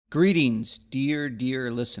Greetings, dear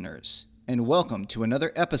listeners, and welcome to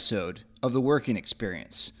another episode of The Working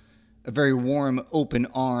Experience. A very warm, open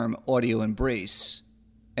arm audio embrace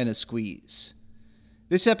and a squeeze.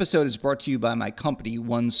 This episode is brought to you by my company,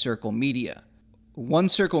 One Circle Media. One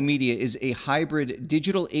Circle Media is a hybrid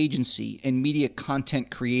digital agency and media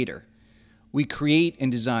content creator. We create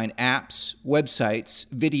and design apps, websites,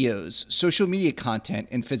 videos, social media content,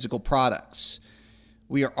 and physical products.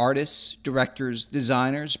 We are artists, directors,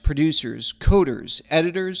 designers, producers, coders,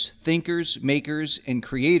 editors, thinkers, makers, and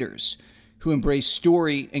creators who embrace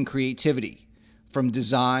story and creativity. From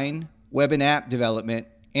design, web and app development,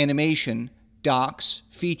 animation, docs,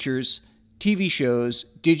 features, TV shows,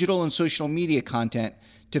 digital and social media content,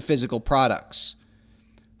 to physical products.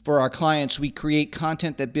 For our clients, we create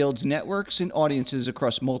content that builds networks and audiences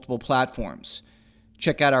across multiple platforms.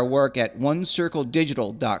 Check out our work at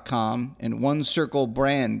onecircledigital.com and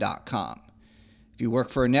onecirclebrand.com. If you work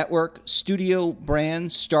for a network, studio,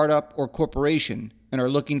 brand, startup, or corporation and are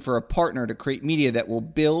looking for a partner to create media that will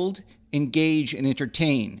build, engage, and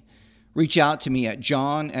entertain, reach out to me at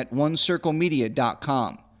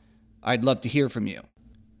john@onecirclemedia.com. I'd love to hear from you.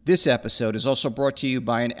 This episode is also brought to you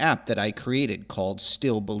by an app that I created called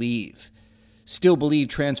Still Believe. Still Believe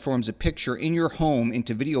transforms a picture in your home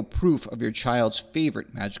into video proof of your child's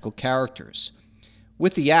favorite magical characters.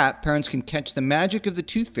 With the app, parents can catch the magic of the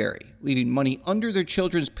Tooth Fairy, leaving money under their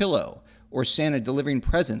children's pillow, or Santa delivering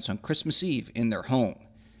presents on Christmas Eve in their home.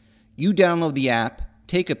 You download the app,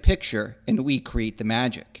 take a picture, and we create the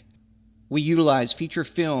magic. We utilize feature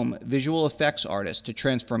film visual effects artists to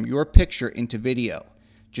transform your picture into video.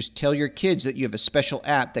 Just tell your kids that you have a special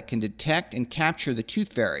app that can detect and capture the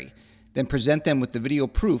Tooth Fairy, then present them with the video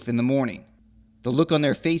proof in the morning. The look on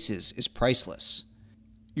their faces is priceless.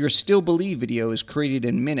 Your Still Believe video is created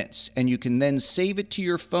in minutes, and you can then save it to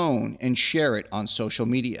your phone and share it on social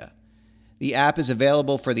media. The app is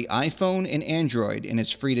available for the iPhone and Android, and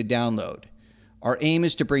it's free to download. Our aim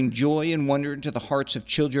is to bring joy and wonder into the hearts of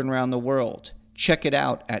children around the world. Check it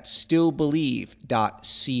out at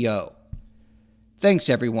stillbelieve.co. Thanks,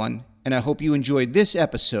 everyone, and I hope you enjoyed this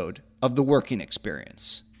episode of The Working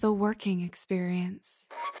Experience. The Working Experience.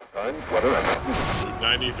 Route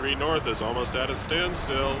 93 North is almost at a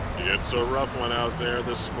standstill. It's a rough one out there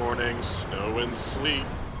this morning, snow and sleet.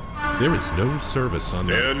 There is no service on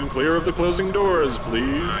Stand clear of the closing doors,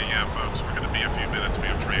 please. Yeah, folks, we're going to be a few minutes. We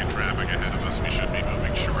have train traffic ahead of us. We should be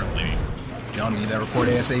moving shortly. John, we need that report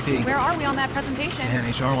ASAP. Where are we on that presentation? And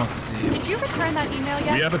HR wants to see you. Did you return that email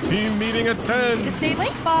yet? We have a team meeting at 10. To stay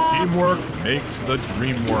late, Bob. Teamwork makes the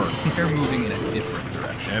dream work. They're moving in a different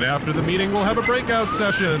direction. And after the meeting, we'll have a breakout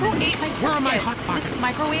session. Who ate my Where are my biscuits? hot pockets? This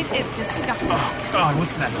microwave is disgusting. Oh, God,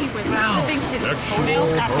 what's that He was smell? clipping his Sexual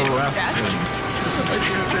toenails at his harassment. desk. I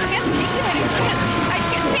can't take it anymore. I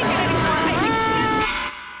can't take it anymore.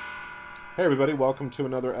 Hey everybody, welcome to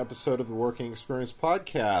another episode of the Working Experience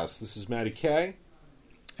Podcast. This is Matty K.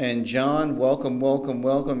 And John,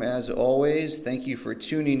 welcome as always. Thank you for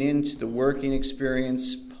tuning in to the Working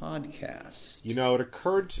Experience Podcast. You know, it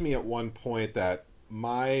occurred to me at one point that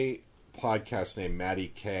my podcast name,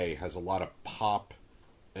 Matty K, has a lot of pop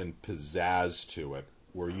and pizzazz to it,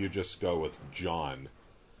 where you just go with John.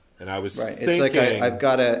 And I was Right. thinking... It's like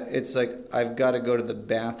I've got to go to the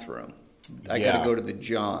bathroom. I got to go to the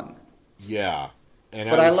John. Yeah.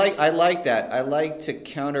 And But I like that. I like to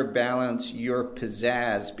counterbalance your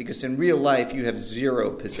pizzazz because in real life you have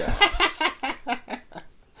zero pizzazz.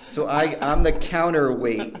 So I'm the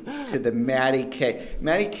counterweight to the Matty K.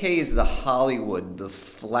 Matty K is the Hollywood, the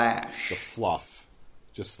flash. The fluff.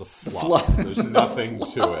 Just the fluff. There's nothing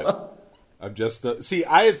to it. I'm just See,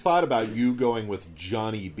 I had thought about you going with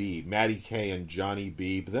Johnny B, Matty K and Johnny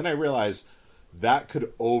B, but then I realized that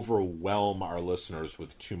could overwhelm our listeners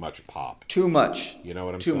with too much pop. Too much. You know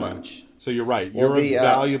what I'm saying? Too much. So you're right. Well, You're a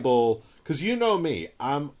valuable... Because you know me.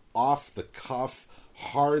 I'm off the cuff,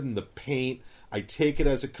 hard in the paint. I take it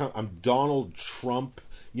as I'm Donald Trump.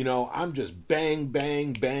 You know, I'm just bang,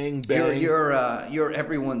 bang, bang, bang. You're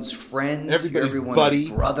everyone's friend. Everybody's everyone's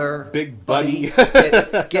buddy. brother. Big buddy.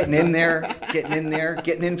 Getting in there. Getting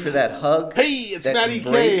in for that hug. Hey, it's Matty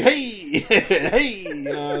K.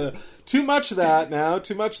 Hey. Too much of that now.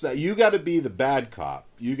 Too much of that. You got to be the bad cop.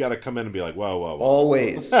 You got to come in and be like, whoa.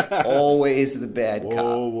 Always the bad cop.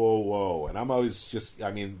 Whoa. And I'm always just,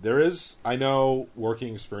 I know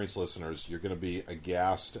working experience listeners, you're going to be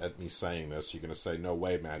aghast at me saying this. You're going to say, no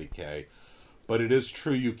way, Matty K. But it is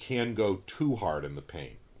true you can go too hard in the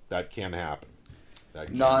paint. That can happen.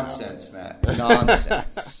 Nonsense, Matt.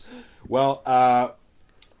 Nonsense. Well,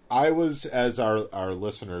 I was, as our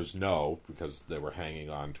listeners know, because they were hanging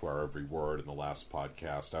on to our every word in the last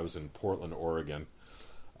podcast, I was in Portland, Oregon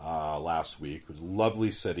last week. It was a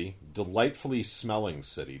lovely city, delightfully smelling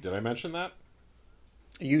city. Did I mention that?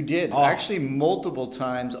 You did. Oh. Actually, multiple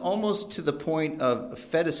times, almost to the point of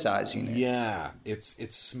fetishizing it. Yeah,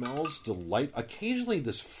 it smells occasionally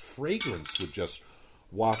this fragrance would just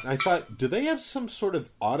walk. I thought, do they have some sort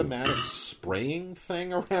of automatic spraying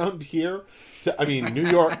thing around here?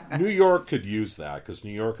 New York could use that, because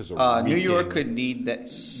New York is a New York could need that.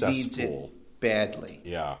 cesspool. Needs it badly.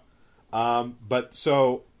 Yeah.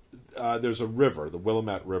 There's a river. The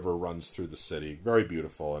Willamette River runs through the city. Very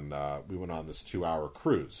beautiful. And we went on this 2-hour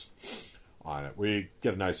cruise on it. We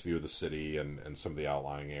get a nice view of the city and some of the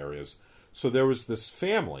outlying areas. So there was this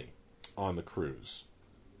family on the cruise.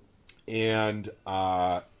 And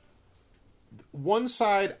one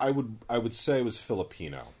side I would say was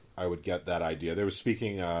Filipino. I would get that idea. They were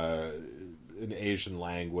speaking an Asian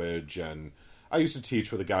language, and I used to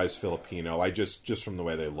teach with a guy's Filipino. I just from the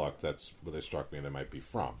way they looked, that's where they struck me they might be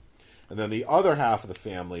from. And then the other half of the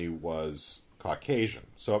family was Caucasian.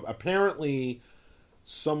 So apparently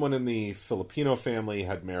someone in the Filipino family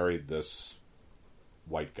had married this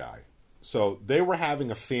white guy. So they were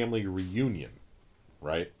having a family reunion,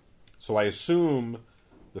 right? So I assume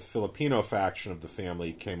the Filipino faction of the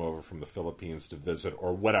family came over from the Philippines to visit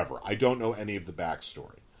or whatever. I don't know any of the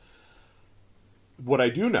backstory. What I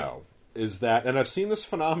do know is that, and I've seen this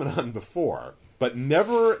phenomenon before, but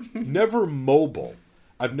never mobile.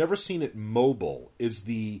 I've never seen it mobile, is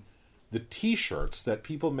the T-shirts that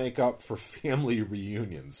people make up for family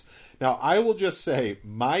reunions. Now, I will just say,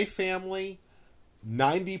 my family,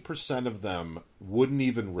 90% of them wouldn't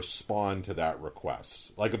even respond to that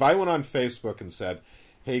request. Like, if I went on Facebook and said,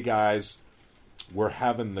 hey, guys, we're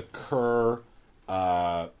having the Kerr,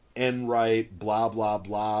 Enright, blah, blah,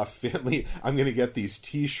 blah, family, I'm going to get these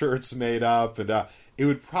T-shirts made up, and it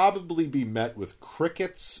would probably be met with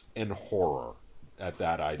crickets and horror at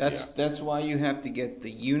that idea. That's why you have to get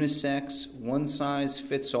the unisex, one size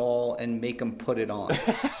fits all, and make them put it on.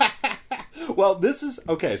 Well, this is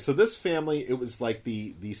okay. So this family, it was like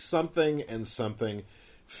the something and something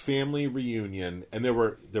family reunion, and there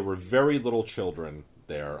were very little children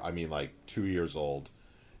there. I mean, like 2 years old,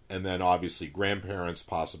 and then obviously grandparents,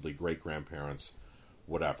 possibly great grandparents,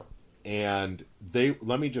 whatever. And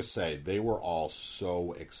let me just say, they were all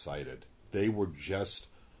so excited. They were just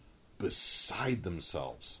beside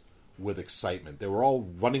themselves with excitement. They were all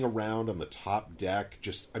running around on the top deck,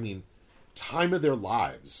 time of their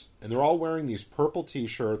lives. And they're all wearing these purple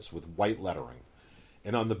T-shirts with white lettering.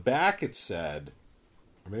 And on the back it said,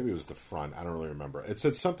 or maybe it was the front, I don't really remember. It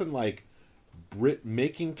said something like,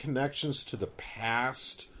 making connections to the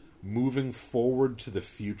past, moving forward to the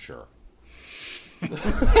future.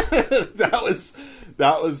 That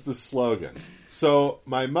was the slogan. So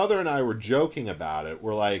my mother and I were joking about it.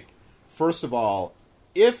 We're like, first of all,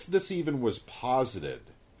 if this even was posited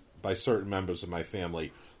by certain members of my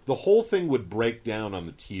family, the whole thing would break down on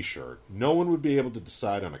the T-shirt. No one would be able to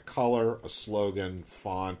decide on a color, a slogan,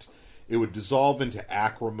 font. It would dissolve into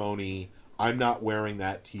acrimony. I'm not wearing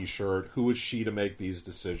that T-shirt. Who is she to make these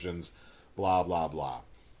decisions? Blah, blah, blah.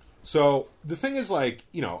 So the thing is, I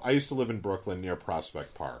used to live in Brooklyn near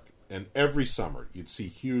Prospect Park. And every summer you'd see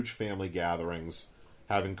huge family gatherings,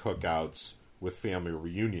 having cookouts with family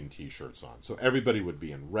reunion T-shirts on. So everybody would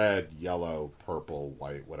be in red, yellow, purple,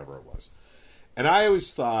 white, whatever it was. And I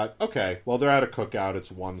always thought, okay, well, they're at a cookout.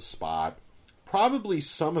 It's one spot. Probably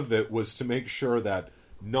some of it was to make sure that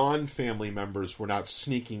non-family members were not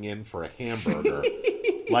sneaking in for a hamburger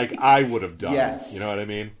like I would have done. Yes. You know what I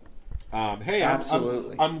mean? Hey,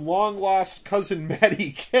 absolutely. I'm long-lost cousin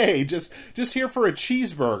Matty K. Just here for a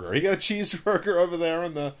cheeseburger. You got a cheeseburger over there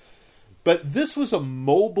on the... But this was a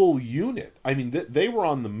mobile unit. I mean, they were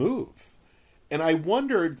on the move. And I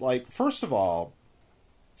wondered, first of all,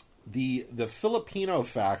 the Filipino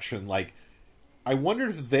faction, I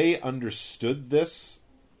wondered if they understood this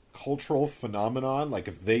cultural phenomenon,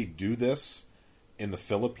 if they do this in the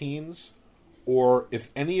Philippines, or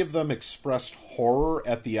if any of them expressed horror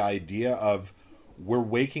at the idea of, we're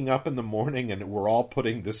waking up in the morning and we're all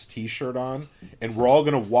putting this T-shirt on, and we're all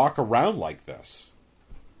going to walk around like this.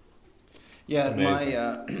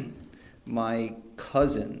 Yeah, my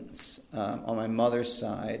cousins on my mother's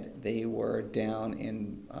side, they were down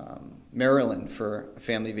in Maryland for a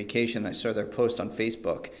family vacation. I saw their post on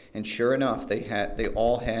Facebook, and sure enough, they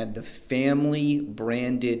all had the family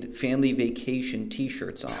branded family vacation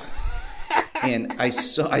T-shirts on. And I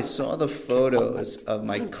saw the photos of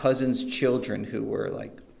my cousins' children who were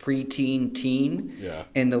preteen, teen. Yeah.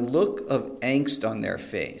 And the look of angst on their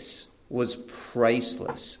face was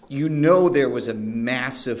priceless. You know there was a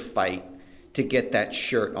massive fight to get that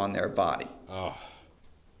shirt on their body. Oh.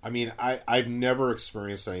 I mean, I've never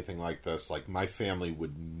experienced anything like this. Like, my family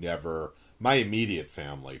would never, my immediate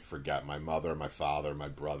family, forget my mother, my father, my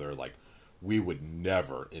brother, like, we would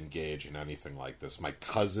never engage in anything like this. My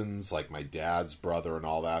cousins, like my dad's brother and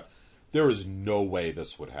all that, there is no way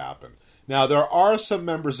this would happen. Now, there are some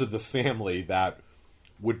members of the family that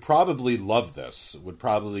would probably love this, would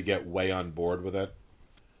probably get way on board with it.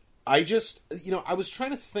 I just, I was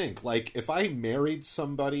trying to think, like, if I married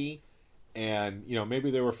somebody and, maybe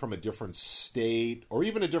they were from a different state or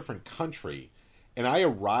even a different country, and I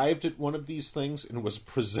arrived at one of these things and was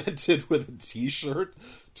presented with a T-shirt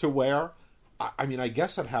to wear, I mean, I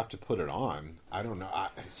guess I'd have to put it on. I don't know.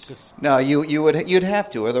 It's just No, you'd have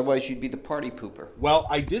to, otherwise you'd be the party pooper. Well,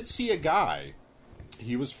 I did see a guy.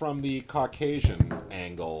 He was from the Caucasian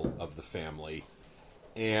angle of the family,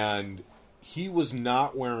 and he was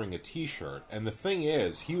not wearing a T-shirt. And the thing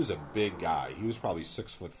is, he was a big guy. He was probably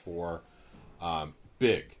 6'4",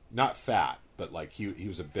 big, not fat, but like he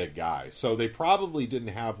was a big guy. So they probably didn't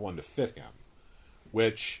have one to fit him,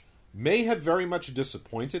 which may have very much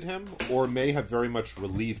disappointed him or may have very much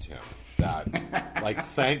relieved him that, like,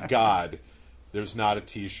 thank God there's not a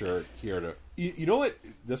T-shirt here to... You know what?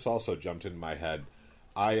 This also jumped into my head.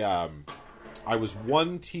 I was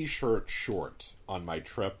one T-shirt short on my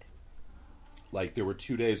trip. Like, there were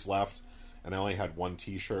 2 days left, and I only had one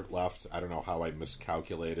T-shirt left. I don't know how I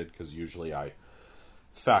miscalculated, because usually I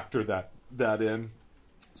factor that in.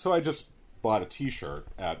 So I just bought a T-shirt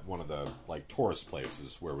at one of the, like, tourist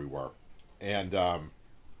places where we were. And I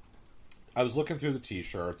was looking through the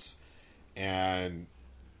T-shirts, and,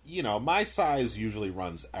 my size usually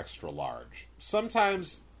runs extra large.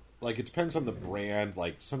 Sometimes, like, it depends on the brand.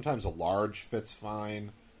 Like, sometimes a large fits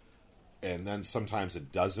fine, and then sometimes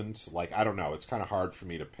it doesn't. Like, I don't know. It's kind of hard for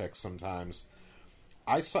me to pick sometimes.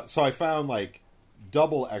 So I found, like,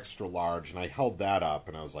 double extra large, and I held that up,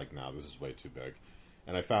 and I was like, no, this is way too big.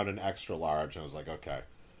 And I found an extra large, and I was like, okay,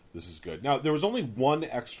 this is good. Now, there was only one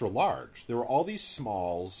extra large. There were all these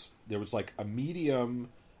smalls. There was, like, a medium,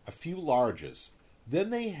 a few larges. Then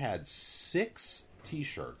they had 6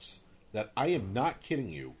 T-shirts that, I am not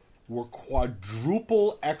kidding you, were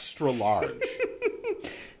quadruple extra large.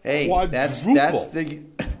 Hey, quadruple.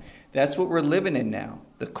 that's what we're living in now.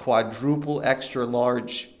 The quadruple extra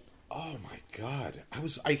large. Oh, my God.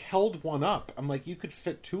 I held one up. I'm like, you could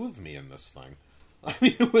fit 2 of me in this thing. I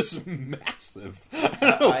mean, it was massive. I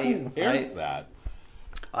don't know who wears that.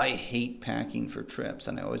 I hate packing for trips,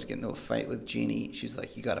 and I always get into a fight with Jeannie. She's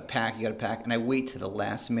like, you got to pack. And I wait to the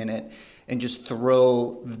last minute and just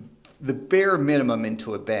throw the bare minimum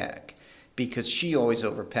into a bag because she always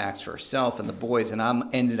overpacks for herself and the boys, and I'm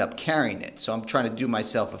ended up carrying it. So I'm trying to do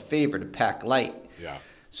myself a favor to pack light. Yeah.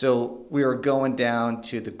 So we were going down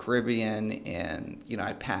to the Caribbean, and,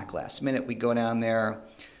 I pack last minute. We go down there.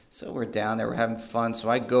 So we're down there, we're having fun. So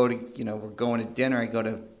I go to, we're going to dinner. I go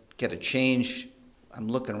to get a change. I'm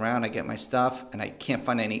looking around, I get my stuff, and I can't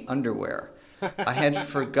find any underwear. I had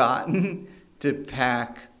forgotten to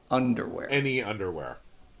pack underwear. Any underwear?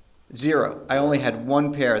 0. I only had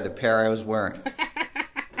one pair, the pair I was wearing.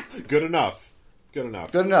 Good enough.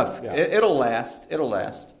 Yeah. It'll last.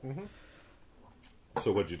 Mm-hmm.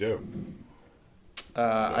 So what'd you do?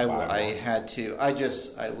 I had to.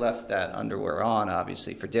 I left that underwear on,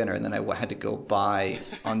 obviously, for dinner, and then I had to go buy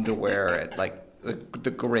underwear at like the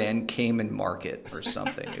Grand Cayman Market or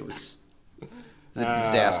something. It was a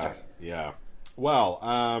disaster. Yeah. Well,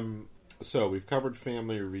 so we've covered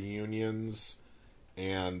family reunions,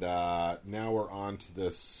 and now we're on to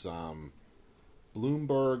this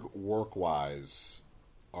Bloomberg WorkWise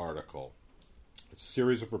article. It's a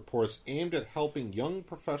series of reports aimed at helping young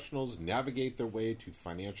professionals navigate their way to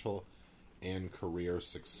financial and career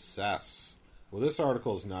success. Well, this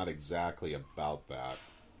article is not exactly about that.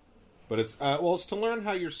 But it's to learn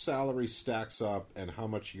how your salary stacks up and how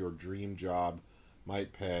much your dream job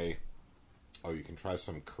might pay. Oh, you can try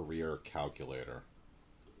some career calculator.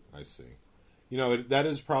 I see. That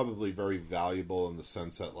is probably very valuable in the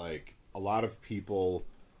sense that, like, a lot of people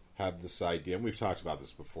have this idea, and we've talked about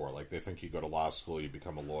this before, like, they think you go to law school, you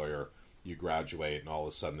become a lawyer, you graduate, and all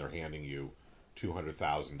of a sudden they're handing you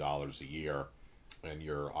 $200,000 a year, and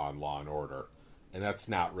you're on Law and Order. And that's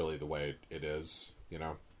not really the way it is,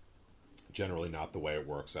 Generally not the way it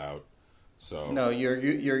works out. So no, you're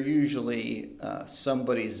usually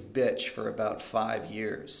somebody's bitch for about 5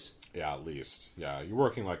 years. Yeah, at least. Yeah, you're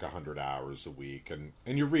working like 100 hours a week, and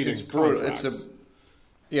you're reading It's brutal. contracts.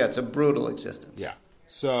 It's a brutal existence. Yeah.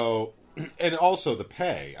 So, and also the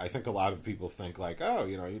pay. I think a lot of people think like, oh,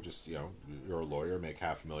 you're a lawyer, make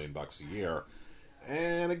 $500,000 a year.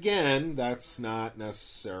 And again, that's not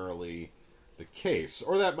necessarily the case.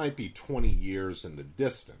 Or that might be 20 years in the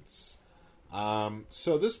distance.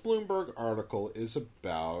 So this Bloomberg article is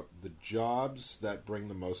about the jobs that bring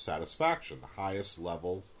the most satisfaction, the highest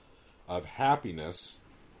level of happiness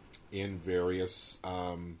in various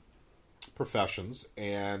professions.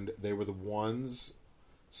 And they were the ones...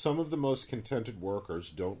 Some of the most contented workers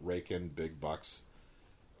don't rake in big bucks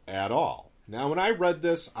at all. Now, when I read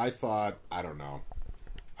this, I thought, I don't know.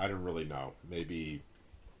 I don't really know. Maybe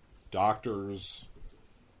doctors,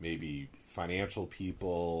 maybe financial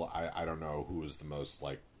people. I don't know who is the most,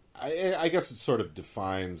 like... I guess it sort of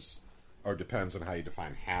defines or depends on how you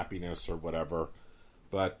define happiness or whatever.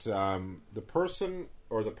 But the person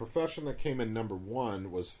or the profession that came in number one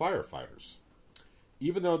was firefighters.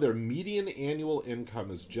 Even though their median annual income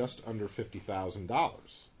is just under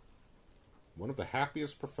 $50,000. One of the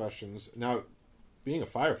happiest professions. Now, being a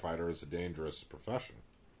firefighter is a dangerous profession.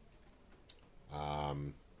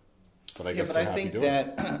 But I guess I think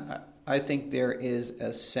that I think there is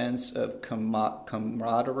a sense of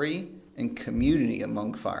camaraderie and community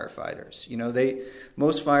among firefighters.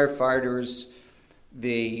 Most firefighters,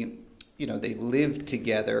 they live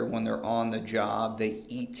together when they're on the job. They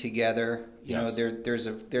eat together.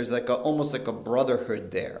 There's like almost like a brotherhood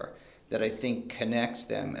there that I think connects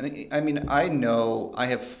them. And I mean, I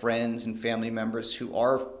have friends and family members who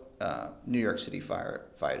are New York City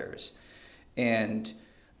firefighters, and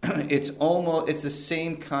it's the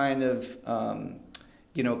same kind of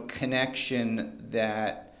connection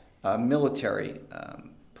that military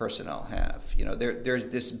personnel have. There's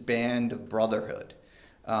this band of brotherhood.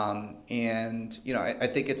 I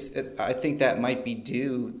think that might be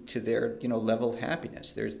due to their, level of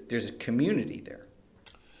happiness. There's a community there.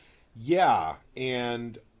 Yeah.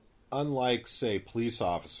 And unlike, say, police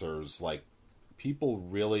officers, like people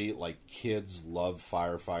really, like kids love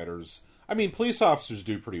firefighters. I mean, police officers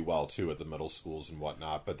do pretty well too at the middle schools and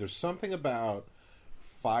whatnot, but there's something about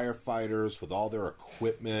firefighters with all their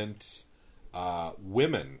equipment.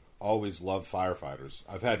 Women always love firefighters.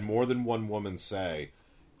 I've had more than one woman say,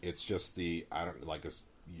 it's just that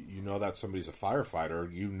somebody's a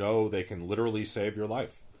firefighter, they can literally save your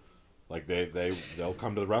life. Like they'll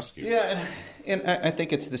come to the rescue. Yeah, and I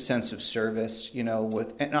think it's the sense of service, and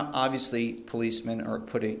obviously policemen are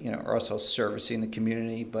are also servicing the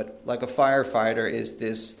community, but like a firefighter is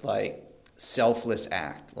this like selfless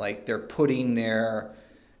act. Like they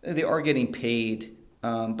are getting paid,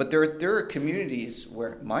 but there are communities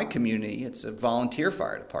where my community, it's a volunteer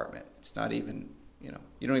fire department. It's not even,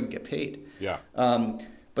 you don't even get paid. Yeah.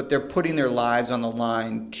 But they're putting their lives on the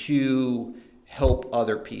line to help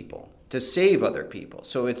other people, to save other people.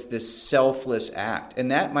 So it's this selfless act.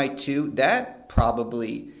 And that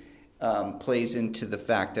probably plays into the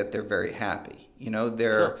fact that they're very happy.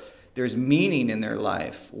 There's meaning in their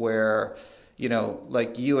life where,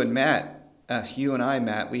 like you and I,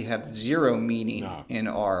 Matt, we have zero meaning in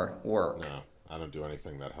our work. No. I don't do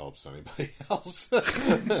anything that helps anybody else.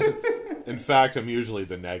 In fact, I'm usually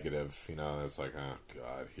the negative. It's like, oh,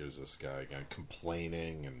 God, here's this guy again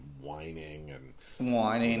complaining and whining.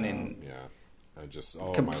 Yeah. I just,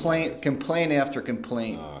 complaint after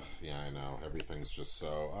complaint. Yeah, I know. Everything's just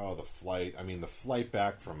so, the flight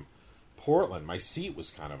back from Portland, my seat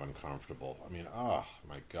was kind of uncomfortable. I mean, oh,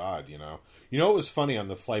 my God, You know what was funny on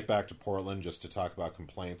the flight back to Portland, just to talk about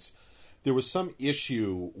complaints? There was some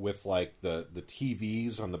issue with, like, the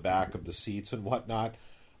TVs on the back of the seats and whatnot.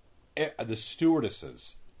 The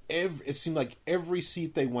stewardesses, it seemed like every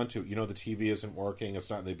seat they went to, the TV isn't working,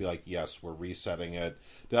 it's not, and they'd be like, yes, we're resetting it.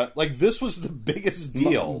 Like, this was the biggest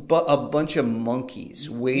deal. But a bunch of monkeys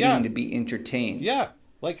waiting to be entertained. Yeah.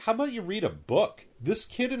 Like, how about you read a book? This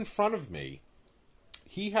kid in front of me,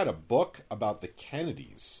 he had a book about the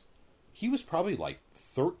Kennedys. He was probably, like,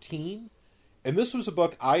 13. And this was a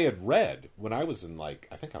book I had read when I was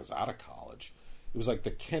I think I was out of college. It was like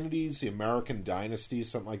the Kennedys, the American Dynasty,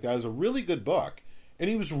 something like that. It was a really good book. And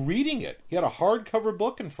he was reading it. He had a hardcover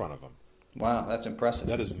book in front of him. Wow, that's impressive.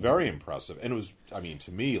 That is very impressive. And it was,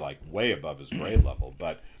 to me, like way above his grade level.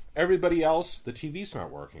 But everybody else, the TV's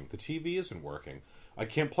not working. The TV isn't working. I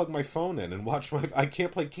can't plug my phone in and watch I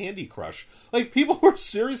can't play Candy Crush. Like, people were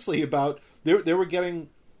seriously they were getting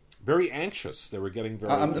very anxious. They were getting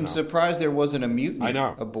very... I'm surprised there wasn't a mutiny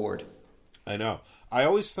aboard. I know. I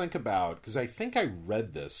always think about... Because I think I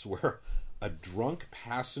read this, where a drunk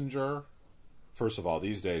passenger... First of all,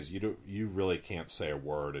 these days, you really can't say a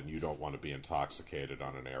word, and you don't want to be intoxicated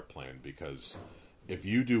on an airplane, because if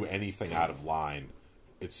you do anything out of line,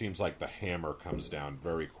 it seems like the hammer comes down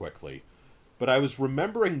very quickly. But I was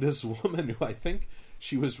remembering this woman who I think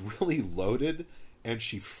she was really loaded, and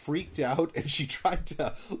she freaked out, and she tried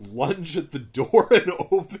to lunge at the door and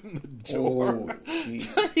open the door. Oh,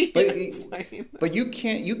 jeez. But you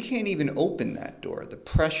can't even open that door. The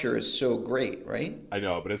pressure is so great, right? I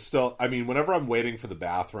know, but it's still, I mean, whenever I'm waiting for the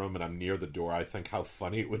bathroom and I'm near the door, I think how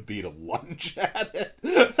funny it would be to lunge at it.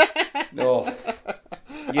 No.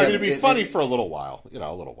 Yeah, I mean, it'd be funny for a little while,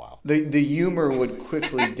 a little while. The humor would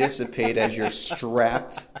quickly dissipate as you're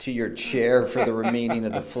strapped to your chair for the remaining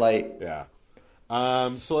of the flight. Yeah.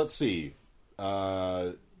 So let's see.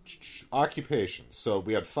 Occupations. So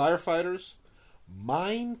we had firefighters,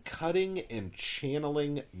 mine cutting and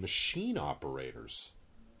channeling machine operators.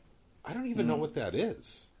 I don't even know what that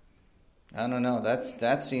is. I don't know.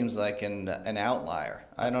 That seems like an outlier.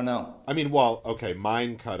 I don't know. I mean, well, okay,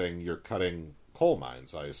 mine cutting, you're cutting coal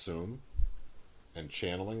mines, I assume, and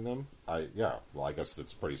channeling them. I guess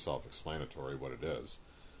that's pretty self-explanatory what it is.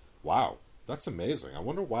 Wow. That's amazing. I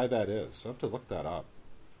wonder why that is. I have to look that up.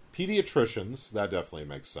 Pediatricians, that definitely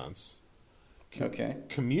makes sense. Okay.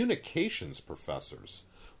 Communications professors.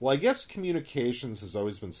 Well, I guess communications has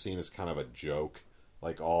always been seen as kind of a joke.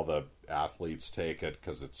 Like all the athletes take it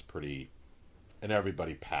because it's pretty... And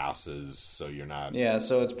everybody passes, so you're not... Yeah,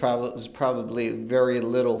 so it's probably very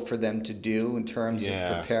little for them to do in terms of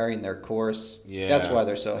preparing their course. Yeah. That's why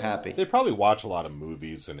they're so happy. They probably watch a lot of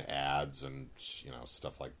movies and ads and,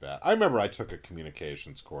 stuff like that. I remember I took a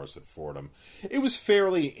communications course at Fordham. It was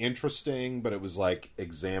fairly interesting, but it was like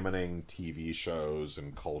examining TV shows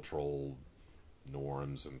and cultural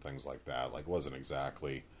norms and things like that. Like, it wasn't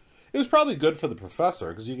exactly... It was probably good for the professor,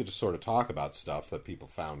 because you could just sort of talk about stuff that people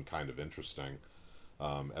found kind of interesting.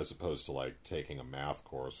 As opposed to like taking a math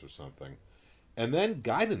course or something. And then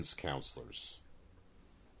guidance counselors,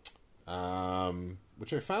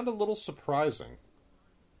 which I found a little surprising.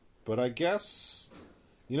 But I guess,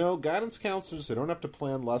 guidance counselors, they don't have to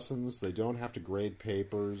plan lessons. They don't have to grade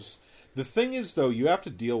papers. The thing is, though, you have to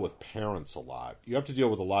deal with parents a lot. You have to deal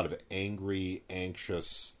with a lot of angry,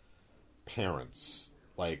 anxious parents.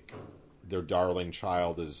 Like, their darling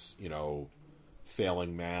child is,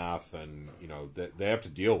 failing math, and they have to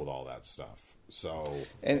deal with all that stuff. So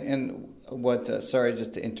and what? Sorry,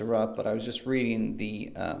 just to interrupt, but I was just reading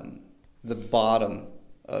the bottom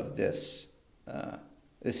of this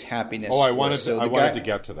this happiness. Oh, I score. wanted to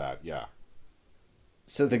get to that. Yeah.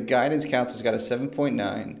 So the guidance counselor's got a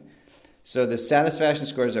 7.9. So the satisfaction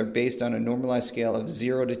scores are based on a normalized scale of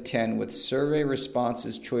 0 to 10, with survey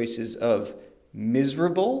responses choices of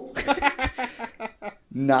miserable.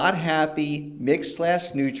 Not happy,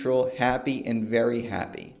 mixed/neutral, happy, and very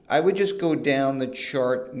happy. I would just go down the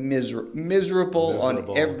chart miserable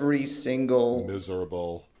on every single...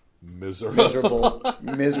 Miserable.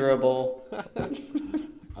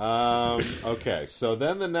 Okay, so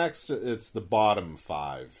then the next, it's the bottom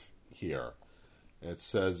 5 here. It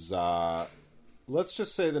says, let's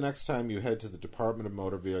just say the next time you head to the Department of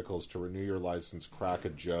Motor Vehicles to renew your license, crack a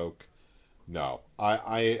joke. No,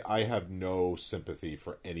 I have no sympathy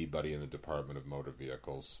for anybody in the Department of Motor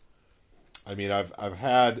Vehicles. I mean, I've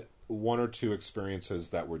had 1 or 2 experiences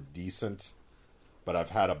that were decent, but I've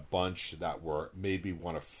had a bunch that made me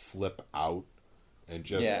want to flip out and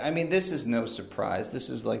just... Yeah, I mean, this is no surprise. This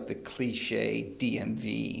is like the cliche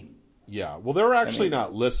DMV. Yeah, well, they're actually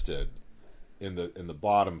not listed in the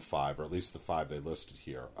bottom 5, or at least the 5 they listed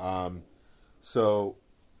here. So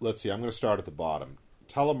let's see. I'm going to start at the bottom.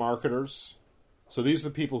 Telemarketers. So these are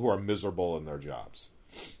the people who are miserable in their jobs.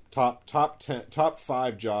 Top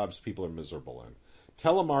 5 jobs people are miserable in.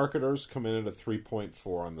 Telemarketers come in at a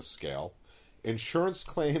 3.4 on the scale. Insurance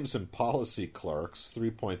claims and policy clerks,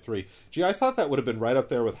 3.3. Gee, I thought that would have been right up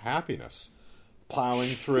there with happiness. Plowing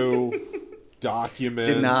through documents.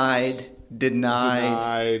 Denied.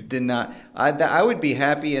 I would be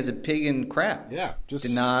happy as a pig in crap. Yeah, just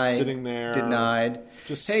denied, sitting there. Denied.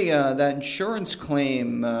 Just, hey, that insurance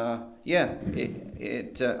claim, I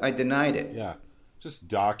denied it. Yeah, just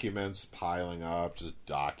documents piling up, just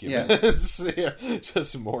documents. Yeah.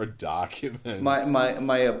 Just more documents.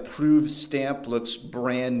 My approved stamp looks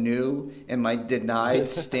brand new, and my denied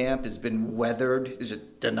stamp has been weathered. Is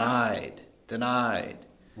it denied?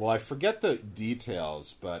 Well, I forget the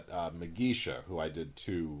details, but Megisha,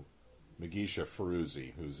 Megisha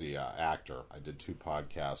Feruzzi, who's the actor, I did 2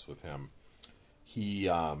 podcasts with him. He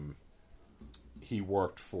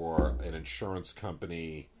worked for an insurance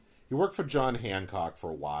company. He worked for John Hancock for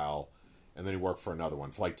a while, and then he worked for another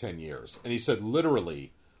one for like 10 years. And he said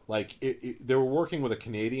literally, like, they were working with a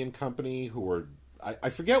Canadian company who were, I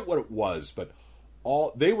forget what it was, but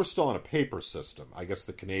they were still on a paper system, I guess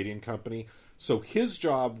the Canadian company. So his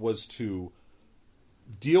job was to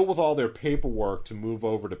deal with all their paperwork to move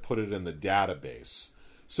over to put it in the database.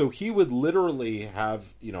 So he would literally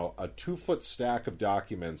have, a 2-foot stack of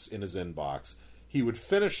documents in his inbox. He would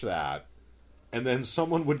finish that, and then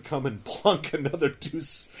someone would come and plunk another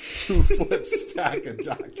 2-foot stack of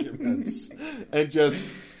documents and just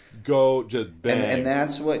bang. And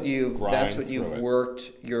that's what you've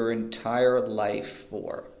worked your entire life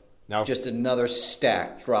for. Now, just another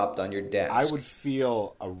stack dropped on your desk. I would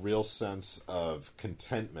feel a real sense of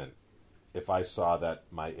contentment if I saw that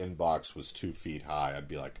my inbox was 2 feet high. I'd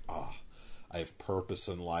be like, I have purpose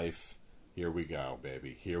in life. Here we go,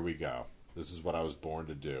 baby. Here we go. This is what I was born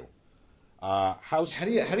to do. How do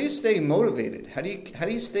you stay motivated? How do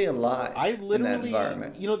you stay alive in that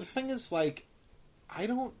environment? The thing is, like, I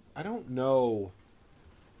don't know.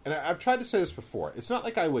 And I've tried to say this before. It's not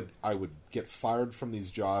like I would get fired from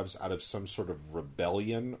these jobs out of some sort of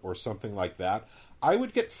rebellion or something like that. I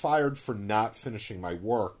would get fired for not finishing my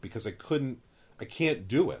work because I can't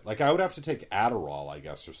do it. Like, I would have to take Adderall, I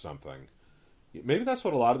guess, or something. Maybe that's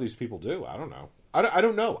what a lot of these people do. I don't know. I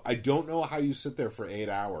don't know. I don't know how you sit there for 8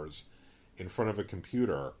 hours in front of a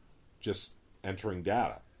computer just entering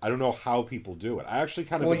data. I don't know how people do it. I actually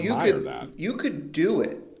kind of admire that. You could do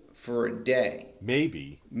it for a day.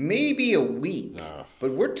 Maybe a week.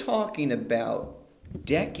 But we're talking about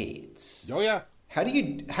decades. Oh yeah. How do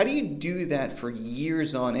you do that for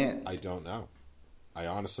years on end? I don't know. I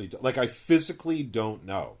honestly don't. Like, I physically don't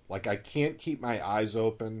know. Like, I can't keep my eyes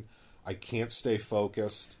open. I can't stay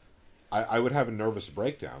focused. I would have a nervous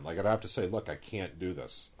breakdown. Like, I'd have to say, look, I can't do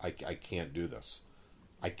this. I can't do this.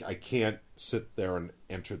 I can't sit there and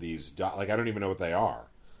enter these like, I don't even know what they are.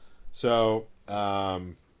 So,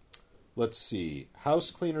 let's see.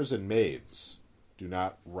 House cleaners and maids do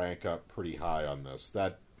not rank up pretty high on this.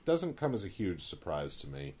 That doesn't come as a huge surprise to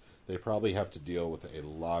me. They probably have to deal with a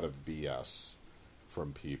lot of BS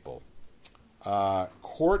from people.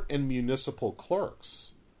 Court and municipal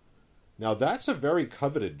clerks. Now, that's a very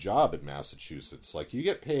coveted job in Massachusetts. Like, you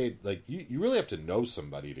get paid, like, you really have to know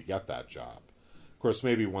somebody to get that job. Of course,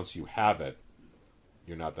 maybe once you have it,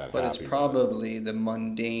 you're not that happy. But it's probably the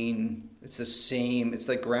mundane, it's the same, it's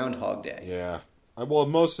like Groundhog Day. Yeah. Well,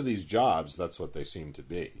 most of these jobs, that's what they seem to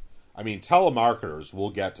be. I mean, telemarketers,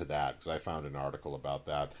 we'll get to that, because I found an article about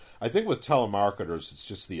that. I think with telemarketers, it's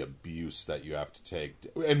just the abuse that you have to take,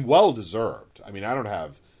 and well-deserved. I mean, I don't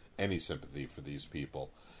have any sympathy for these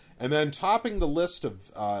people. And then topping the list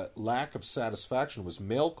of lack of satisfaction was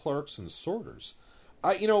mail clerks and sorters.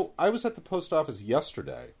 I was at the post office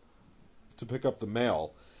yesterday to pick up the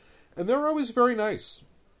mail, and they're always very nice.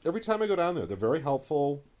 Every time I go down there, they're very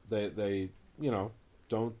helpful. They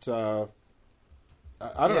don't.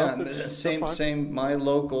 I don't know. Same. My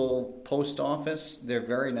local post office, they're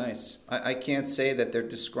very nice. I can't say that they're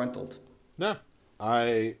disgruntled. No.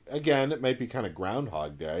 It might be kind of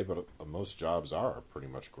Groundhog Day, but most jobs are pretty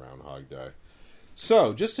much Groundhog Day.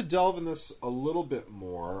 So, just to delve in this a little bit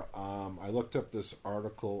more, I looked up this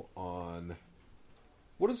article on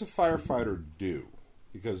what does a firefighter do?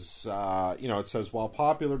 Because, it says, while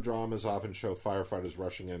popular dramas often show firefighters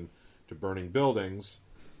rushing in to burning buildings,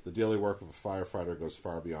 the daily work of a firefighter goes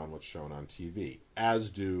far beyond what's shown on TV,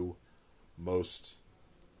 as do most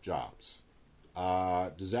jobs.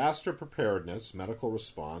 Disaster preparedness, medical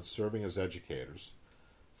response, serving as educators.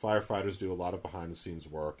 Firefighters do a lot of behind-the-scenes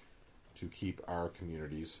work to keep our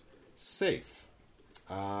communities safe.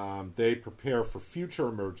 They prepare for future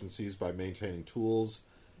emergencies by maintaining tools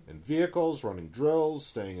and vehicles, running drills,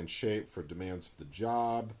 staying in shape for demands of the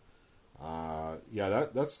job.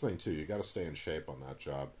 That's the thing, too. You got to stay in shape on that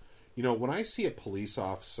job. When I see a police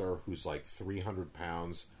officer who's like 300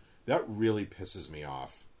 pounds, that really pisses me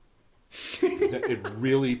off. It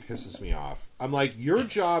really pisses me off. I'm like, your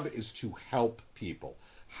job is to help people.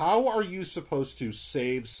 How are you supposed to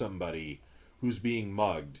save somebody who's being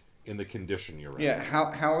mugged in the condition you're in? Yeah,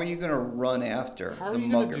 how are you going to run after the mugger? How are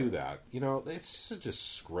you going to do that? It's just a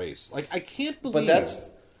disgrace. Like, I can't believe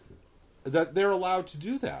that they're allowed to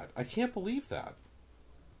do that. I can't believe that.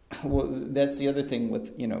 Well, that's the other thing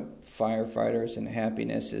with, firefighters and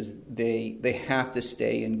happiness is they have to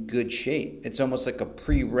stay in good shape. It's almost like a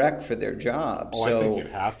prereq for their job. Oh, I think you'd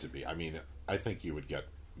have to be. I mean, I think you would get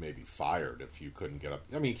maybe fired if you couldn't get up.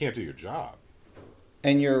 I mean, you can't do your job.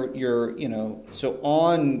 And you're so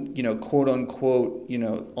on, quote unquote,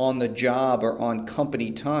 on the job or on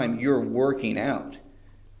company time, you're working out.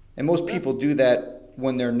 And most people do that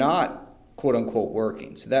when they're not quote unquote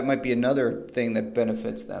working. So that might be another thing that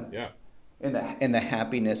benefits them. Yeah. In the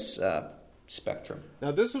happiness spectrum.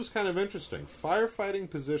 Now, this was kind of interesting. Firefighting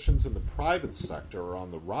positions in the private sector are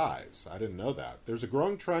on the rise. I didn't know that. There's a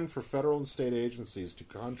growing trend for federal and state agencies to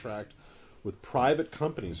contract with private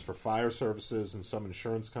companies for fire services, and some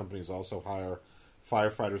insurance companies also hire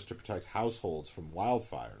firefighters to protect households from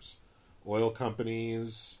wildfires. Oil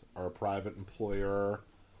companies are a private employer.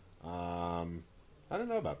 I didn't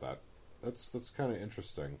know about that. That's kind of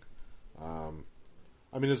interesting.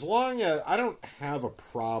 I mean, as long as I don't have a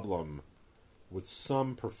problem with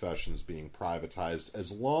some professions being privatized, as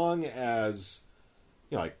long as,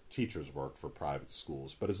 you know, like teachers work for private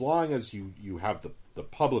schools, but as long as you have the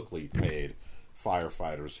publicly paid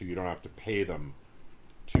firefighters who you don't have to pay them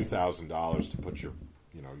 $2,000 to put your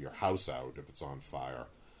house out if it's on fire.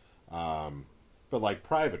 But like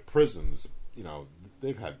private prisons, you know,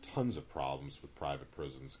 they've had tons of problems with private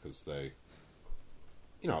prisons because they,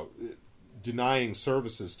 you know, denying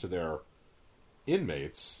services to their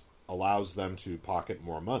inmates allows them to pocket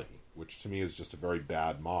more money, which to me is just a very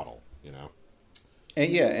bad model, you know.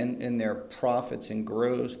 And and their profits and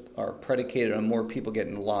growth are predicated on more people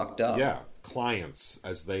getting locked up. Yeah, clients,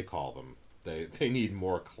 as they call them. They need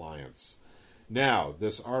more clients. Now,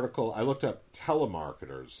 this article, I looked up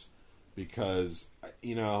telemarketers because,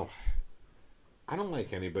 you know, I don't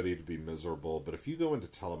like anybody to be miserable, but if you go into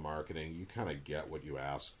telemarketing, you kind of get what you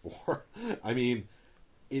ask for. I mean,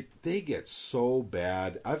 they get so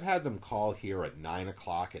bad. I've had them call here at 9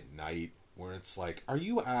 o'clock at night where it's like, are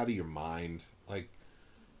you out of your mind? Like,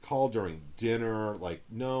 call during dinner. Like,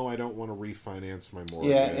 no, I don't want to refinance my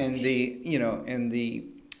mortgage. Yeah, and the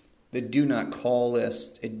do not call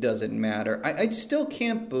list, it doesn't matter. I still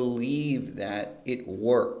can't believe that it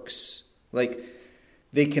works. Like,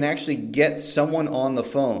 they can actually get someone on the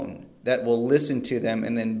phone that will listen to them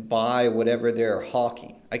and then buy whatever they're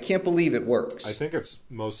hawking. I can't believe it works. I think it's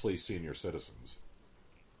mostly senior citizens.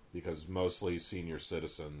 Because mostly senior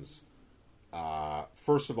citizens,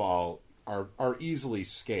 first of all, are easily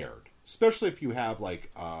scared. Especially if you have,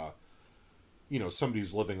 like, you know, somebody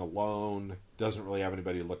who's living alone, doesn't really have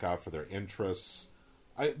anybody to look out for their interests.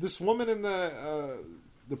 This woman in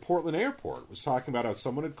the Portland airport was talking about how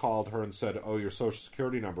someone had called her and said, oh, your social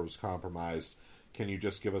security number was compromised. Can you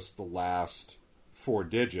just give us the last 4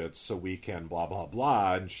 digits so we can blah, blah,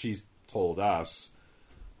 blah? And she told us,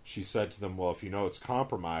 she said to them, well, if you know it's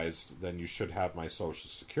compromised, then you should have my social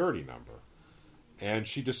security number. And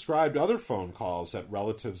she described other phone calls that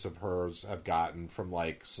relatives of hers have gotten from,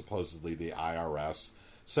 like, supposedly the IRS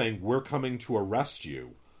saying, we're coming to arrest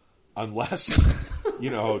you unless, you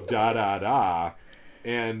know, da-da-da.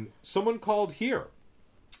 And someone called here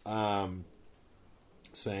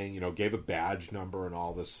saying, you know, gave a badge number and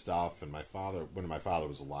all this stuff. And when my father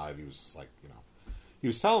was alive, he was just like, you know, he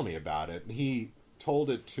was telling me about it. And he told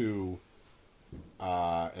it to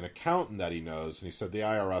an accountant that he knows. And he said, the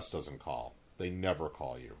IRS doesn't call. They never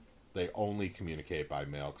call you. They only communicate by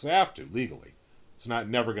mail because they have to, legally. It's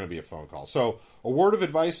never going to be a phone call. So a word of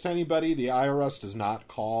advice to anybody, the IRS does not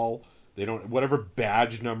call. They don't, whatever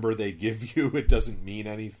badge number they give you, it doesn't mean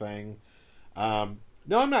anything.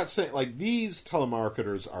 No, I'm not saying, like, these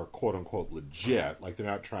telemarketers are quote-unquote legit. Like, they're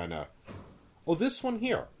not trying to... Oh, this one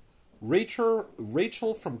here.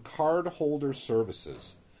 Rachel from Card Holder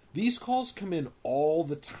Services. These calls come in all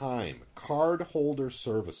the time. Card Holder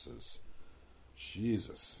Services.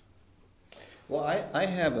 Jesus. Well, I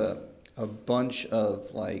have a bunch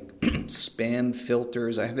of, like, spam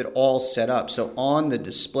filters. I have it all set up. So on the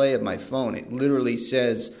display of my phone, it literally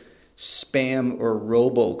says spam or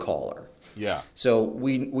robocaller. Yeah. So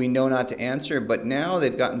we know not to answer, but now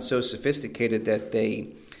they've gotten so sophisticated that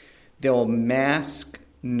they'll mask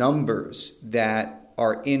numbers that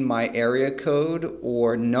are in my area code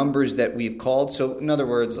or numbers that we've called. So in other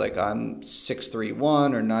words, like I'm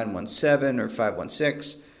 631 or 917 or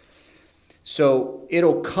 516. So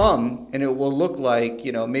it'll come and it will look like,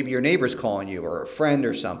 you know, maybe your neighbor's calling you or a friend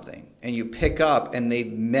or something, and you pick up and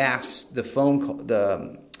they've masked the phone call,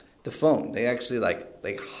 the phone. They actually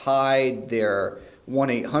they hide their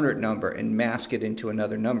 1-800 number and mask it into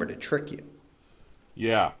another number to trick you.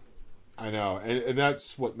 Yeah, I know. And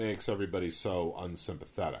that's what makes everybody so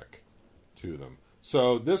unsympathetic to them.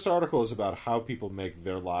 So this article is about how people make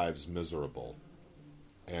their lives miserable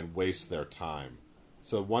and waste their time.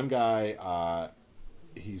 So one guy,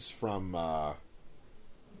 he's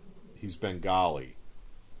Bengali.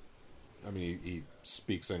 I mean, he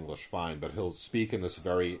speaks English fine, but he'll speak in this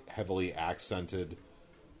very heavily accented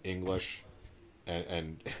English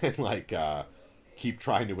and keep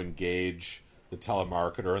trying to engage the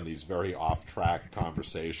telemarketer in these very off-track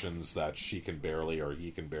conversations that she can barely or he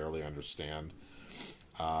can barely understand.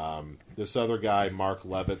 This other guy, Mark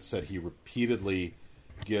Levitt, said he repeatedly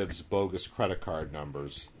gives bogus credit card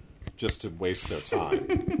numbers just to waste their time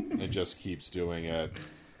and just keeps doing it.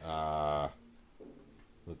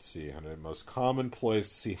 Let's see. Most commonplace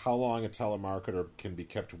to see how long a telemarketer can be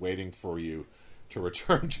kept waiting for you to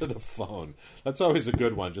return to the phone. That's always a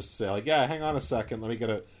good one. Just to say, like, yeah, hang on a second. Let me get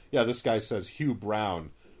a... Yeah, this guy says Hugh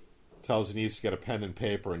Brown tells he needs to get a pen and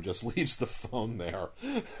paper and just leaves the phone there.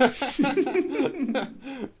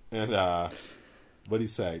 And what'd he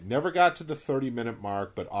say? Never got to the 30-minute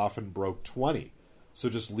mark, but often broke 20. So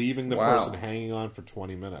just leaving the person hanging on for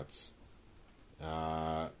 20 minutes.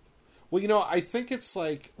 Well, you know, I think it's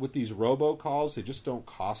like with these robocalls, they just don't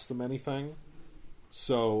cost them anything.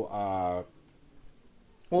 So,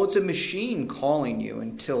 well, it's a machine calling you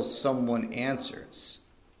until someone answers.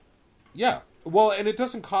 Yeah. Well, and it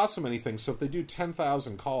doesn't cost them anything. So if they do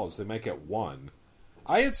 10,000 calls, they might get one.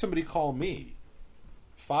 I had somebody call me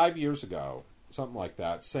 5 years ago, something like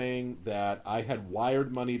that, saying that I had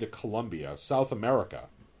wired money to Colombia, South America,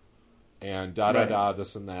 and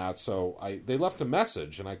this and that. So they left a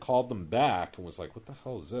message, and I called them back and was like, what the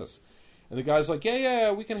hell is this? And the guy's like,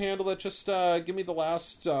 yeah, we can handle it. Just give me the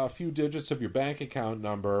last few digits of your bank account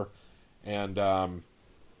number. And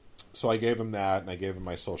so I gave him that, and I gave him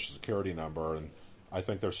my Social Security number, and I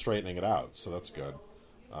think they're straightening it out, so that's good.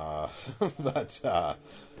 But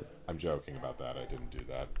I'm joking about that. I didn't do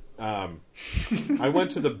that. I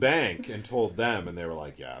went to the bank and told them, and they were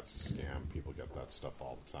like, yeah, it's a scam. People get that stuff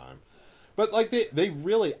all the time. But, like, they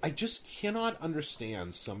really... I just cannot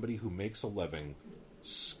understand somebody who makes a living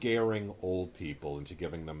scaring old people into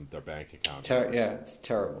giving them their bank account. Yeah, it's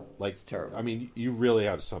terrible. Like, it's terrible. I mean, you really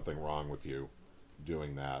have something wrong with you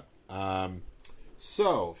doing that.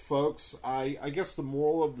 So, folks, I guess the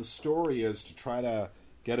moral of the story is to try to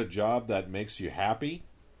get a job that makes you happy,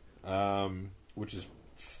 which is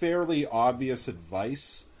fairly obvious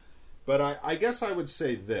advice. But I guess I would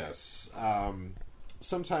say this.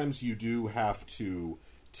 Sometimes you do have to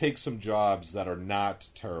take some jobs that are not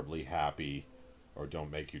terribly happy or don't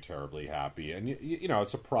make you terribly happy. And, you know,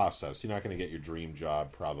 it's a process. You're not going to get your dream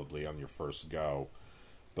job probably on your first go.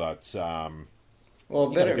 But... well,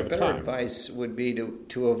 better advice would be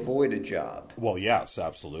to avoid a job. Well, yes,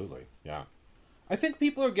 absolutely. Yeah. I think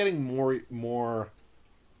people are getting more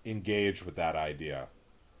engaged with that idea.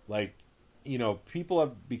 Like, you know, people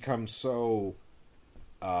have become so...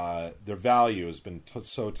 their value has been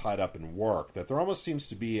so tied up in work that there almost seems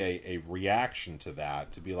to be a reaction to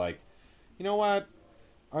that, to be like, you know what,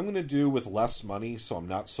 I'm going to do with less money so I'm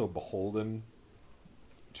not so beholden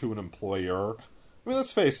to an employer. I mean,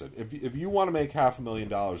 let's face it, if you want to make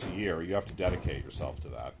 $500,000 a year, you have to dedicate yourself to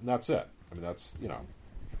that, and that's it. I mean, that's, you know,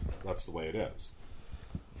 that's the way it is.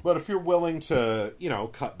 But if you're willing to, you know,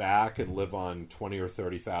 cut back and live on $20,000 or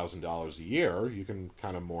 $30,000 a year, you can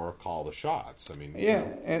kind of more call the shots. I mean, yeah, you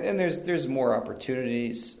know. and there's more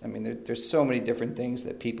opportunities. I mean, there's so many different things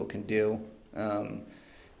that people can do,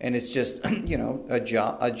 and it's just, you know, a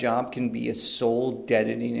job can be a soul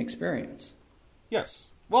deadening experience. Yes,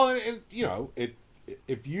 well, and you know,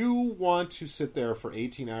 if you want to sit there for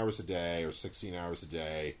 18 hours a day or 16 hours a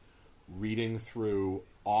day, reading through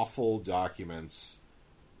awful documents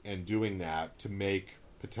and doing that to make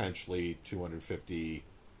potentially $250,000,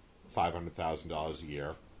 $500,000 a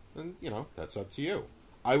year, then, you know, that's up to you.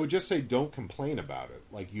 I would just say don't complain about it.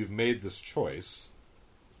 Like, you've made this choice,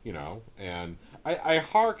 you know, and I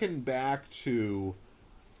hearken back to,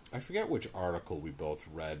 I forget which article we both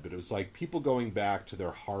read, but it was like people going back to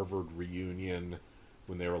their Harvard reunion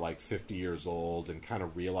when they were like 50 years old and kind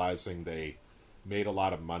of realizing they made a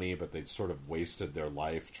lot of money, but they'd sort of wasted their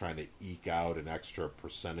life trying to eke out an extra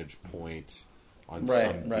percentage point on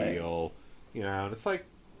some deal, you know. And it's like,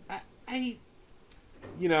 I,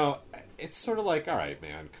 you know, it's sort of like, all right,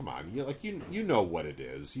 man, come on, you know what it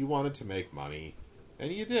is. You wanted to make money,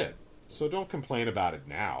 and you did. So don't complain about it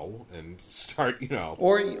now and start, you know,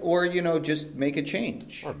 or you know, just make a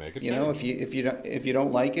change. Or make a change. You know, if you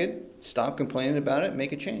don't like it, stop complaining about it.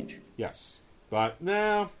 Make a change. Yes, but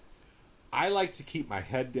no. I like to keep my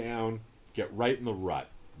head down, get right in the rut.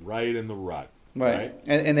 Right.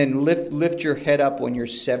 And then lift your head up when you're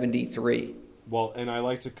 73. Well, and I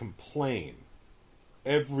like to complain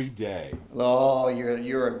every day. Oh,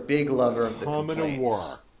 you're a big lover of the complaints. Coming to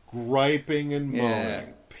work, griping and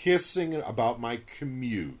moaning, pissing about my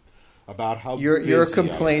commute, about how your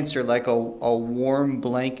complaints are like a warm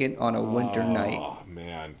blanket on a winter night. Oh,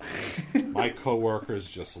 man. My coworkers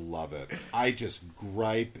just love it. I just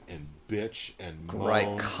gripe and bitch and moan.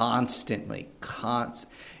 Gripe constantly.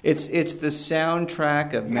 It's the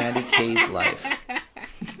soundtrack of Matty K's life.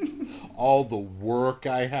 all the work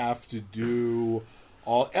I have to do,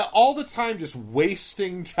 all the time just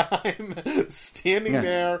wasting time standing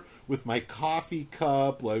there with my coffee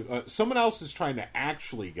cup. Like someone else is trying to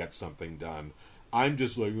actually get something done. I'm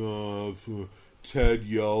just like, oh, Ted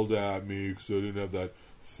yelled at me because I didn't have that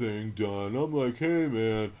thing done. I'm like, hey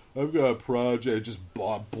man, I've got a project, just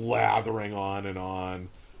blathering on and on.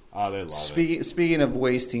 Oh, they love it. Speaking of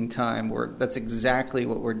wasting time, that's exactly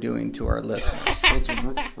what we're doing to our listeners.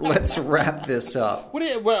 So let's wrap this up. What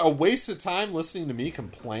a waste of time listening to me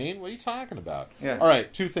complain? What are you talking about? Yeah. All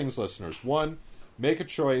right, 2 things, listeners. 1, make a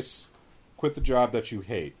choice. Quit the job that you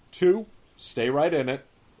hate. 2, stay right in it.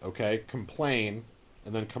 Okay? Complain,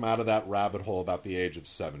 and then come out of that rabbit hole about the age of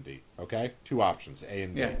 70. Okay? 2 options, A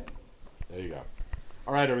and B. Yeah. There you go.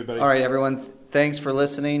 All right, everybody. All right, everyone. Thanks for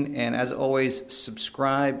listening. And as always,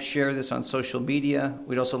 subscribe, share this on social media.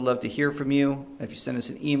 We'd also love to hear from you. If you send us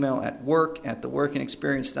an email at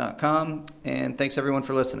work@theworkingexperience.com. And thanks, everyone,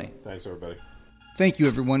 for listening. Thanks, everybody. Thank you,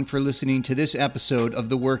 everyone, for listening to this episode of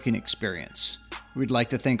The Working Experience. We'd like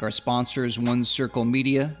to thank our sponsors, One Circle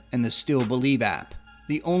Media and the Still Believe app,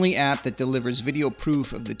 the only app that delivers video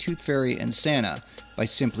proof of the Tooth Fairy and Santa by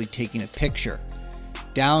simply taking a picture.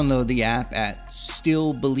 Download the app at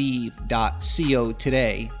stillbelieve.co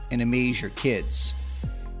today and amaze your kids.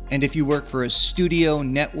 And if you work for a studio,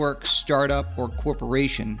 network, startup, or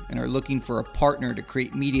corporation and are looking for a partner to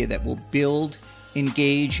create media that will build,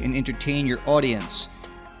 engage, and entertain your audience,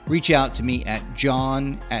 reach out to me at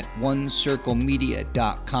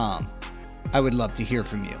john@onecirclemedia.com. I would love to hear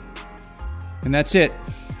from you. And that's it.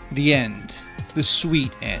 The end. The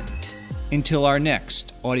sweet end. Until our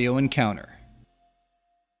next audio encounter.